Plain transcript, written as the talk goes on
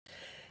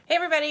Hey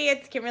everybody,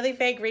 it's Kimberly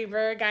Faye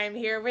Greenberg. I'm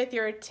here with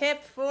your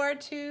tip for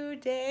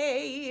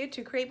today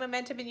to create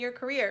momentum in your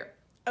career.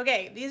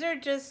 Okay, these are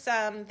just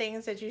some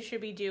things that you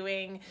should be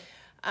doing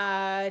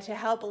to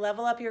help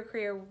level up your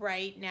career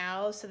right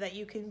now so that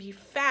you can be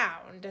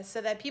found,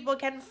 so that people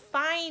can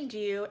find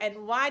you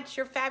and watch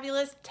your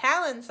fabulous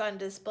talents on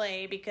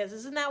display, because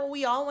isn't that what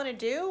we all want to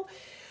do?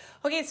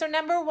 Okay, so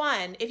number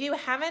one, if you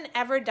haven't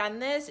ever done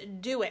this,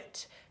 do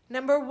it.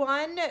 Number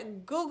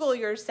one, Google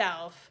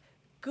yourself.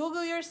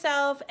 Google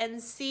yourself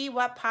and see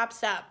what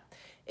pops up.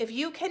 If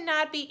you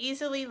cannot be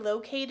easily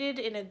located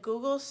in a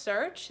Google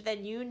search,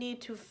 then you need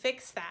to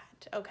fix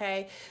that,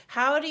 okay?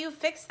 How do you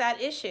fix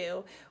that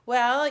issue?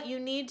 Well, you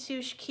need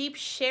to keep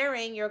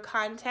sharing your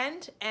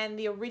content and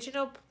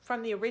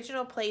from the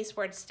original place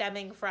where it's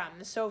stemming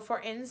from. So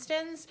for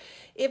instance,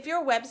 if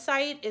your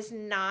website is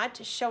not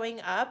showing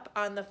up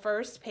on the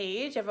first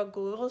page of a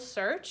Google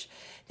search,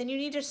 then you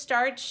need to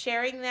start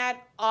sharing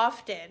that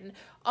often.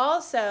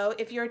 Also,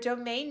 if your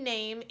domain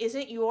name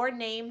isn't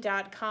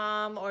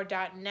yourname.com or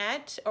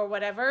 .net or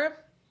whatever,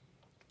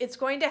 it's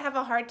going to have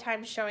a hard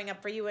time showing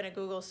up for you in a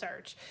Google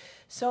search.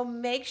 So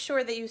make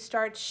sure that you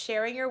start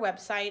sharing your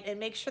website, and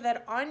make sure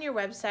that on your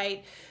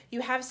website you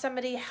have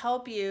somebody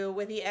help you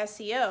with the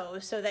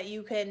SEO so that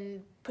you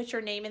can put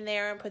your name in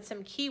there and put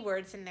some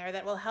keywords in there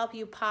that will help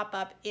you pop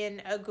up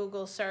in a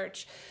Google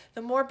search.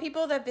 The more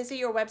people that visit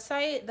your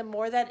website, the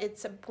more that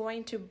it's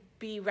going to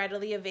be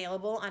readily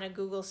available on a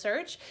Google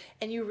search,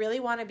 and you really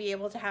want to be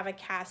able to have a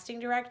casting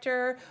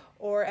director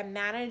or a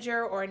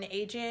manager or an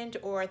agent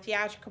or a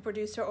theatrical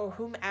producer or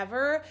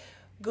whomever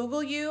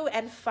Google you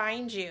and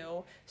find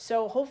you.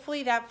 So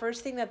hopefully that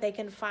first thing that they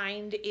can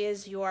find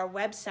is your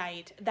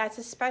website. That's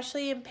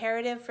especially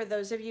imperative for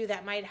those of you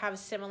that might have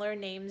similar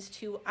names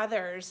to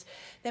others.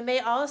 That may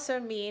also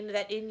mean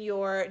that in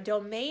your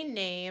domain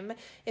name,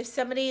 if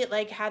somebody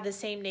had the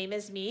same name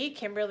as me,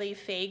 Kimberly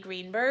Faye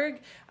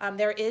Greenberg,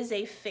 there is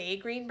a Faye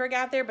Greenberg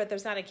out there, but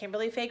there's not a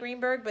Kimberly Faye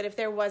Greenberg. But if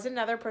there was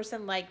another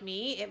person like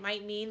me, it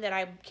might mean that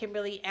I'm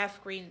Kimberly F.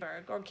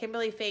 Greenberg, or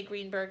Kimberly Faye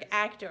Greenberg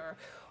actor,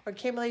 or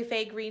Kimberly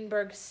Faye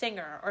Greenberg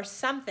singer, or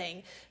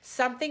something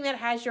that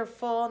has your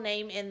full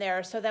name in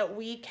there so that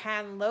we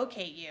can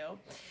locate you.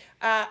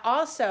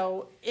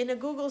 Also, in a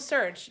Google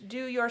search,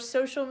 do your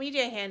social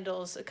media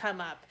handles come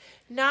up?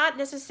 Not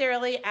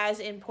necessarily as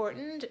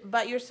important,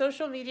 but your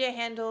social media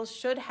handles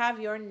should have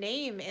your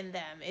name in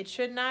them. It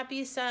should not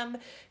be some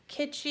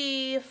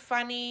kitschy,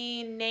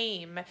 funny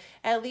name,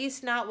 at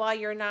least not while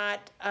you're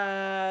not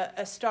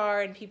a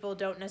star and people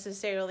don't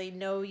necessarily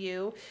know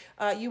you.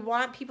 You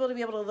want people to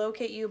be able to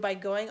locate you by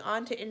going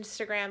onto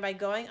Instagram, by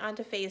going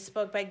onto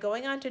Facebook, by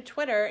going onto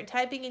Twitter, and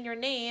typing in your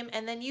name,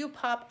 and then you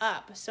pop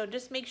up. So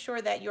just make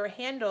sure that your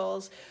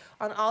handles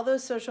on all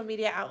those social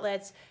media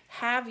outlets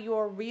have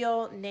your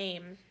real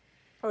name,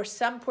 or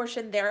some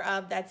portion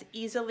thereof that's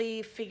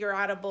easily figure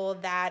outable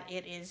that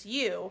it is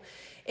you.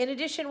 In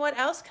addition, what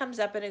else comes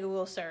up in a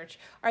Google search?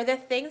 Are there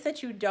things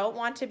that you don't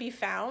want to be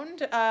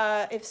found?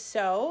 If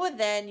so,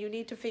 then you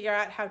need to figure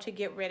out how to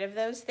get rid of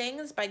those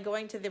things by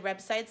going to the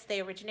websites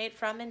they originate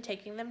from and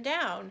taking them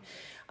down.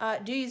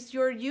 Does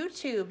your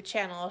YouTube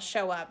channel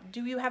show up?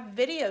 Do you have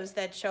videos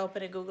that show up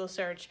in a Google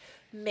search?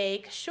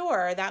 Make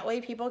sure that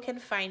way people can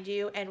find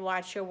you and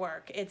watch your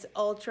work. It's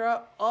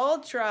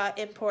ultra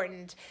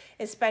important,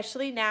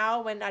 especially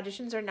now when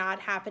auditions are not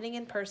happening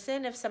in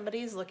person. If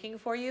somebody's looking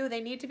for you, they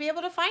need to be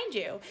able to find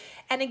you.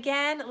 And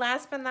again,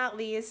 last but not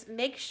least,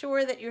 make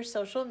sure that your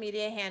social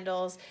media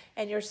handles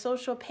and your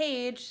social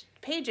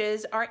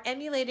pages are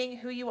emulating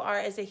who you are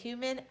as a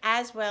human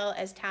as well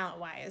as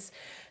talent-wise.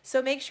 So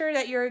make sure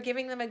that you're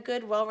giving them a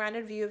good,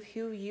 well-rounded view of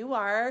who you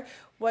are,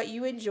 what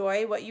you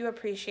enjoy, what you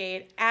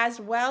appreciate, as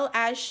well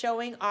as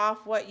showing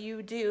off what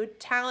you do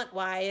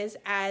talent-wise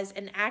as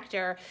an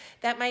actor.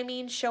 That might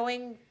mean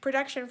showing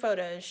production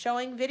photos,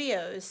 showing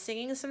videos,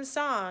 singing some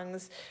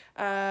songs,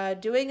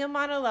 doing a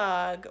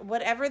monologue,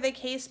 whatever the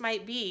case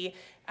might be.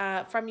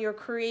 From your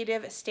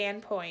creative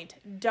standpoint.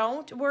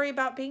 Don't worry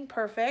about being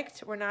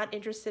perfect. We're not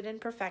interested in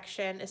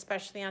perfection,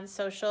 especially on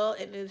social.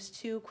 It moves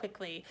too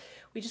quickly.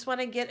 We just want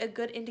to get a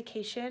good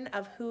indication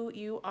of who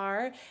you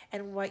are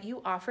and what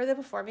you offer the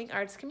performing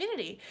arts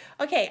community.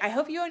 Okay, I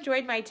hope you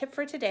enjoyed my tip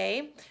for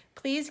today.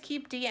 Please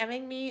keep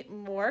DMing me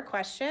more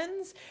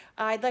questions.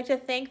 I'd like to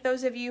thank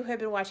those of you who have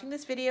been watching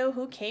this video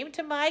who came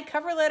to my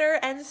cover letter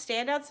and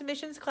standout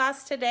submissions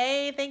class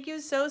today. Thank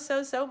you so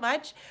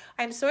much.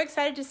 I'm so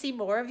excited to see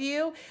more of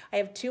you. I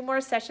have 2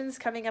 more sessions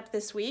coming up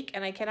this week,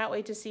 and I cannot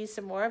wait to see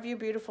some more of your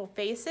beautiful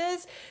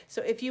faces.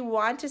 So if you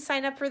want to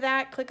sign up for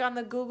that, click on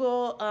the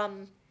Google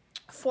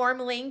form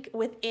link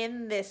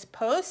within this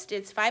post.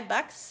 It's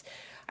 $5.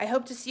 I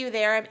hope to see you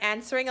there. I'm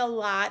answering a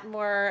lot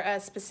more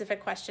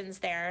specific questions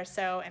there.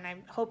 And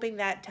I'm hoping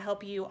that to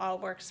help you all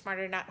work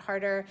smarter, not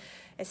harder,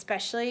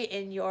 especially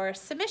in your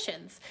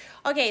submissions.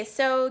 Okay,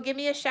 so give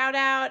me a shout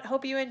out.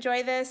 Hope you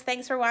enjoy this.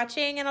 Thanks for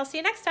watching, and I'll see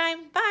you next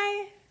time.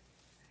 Bye.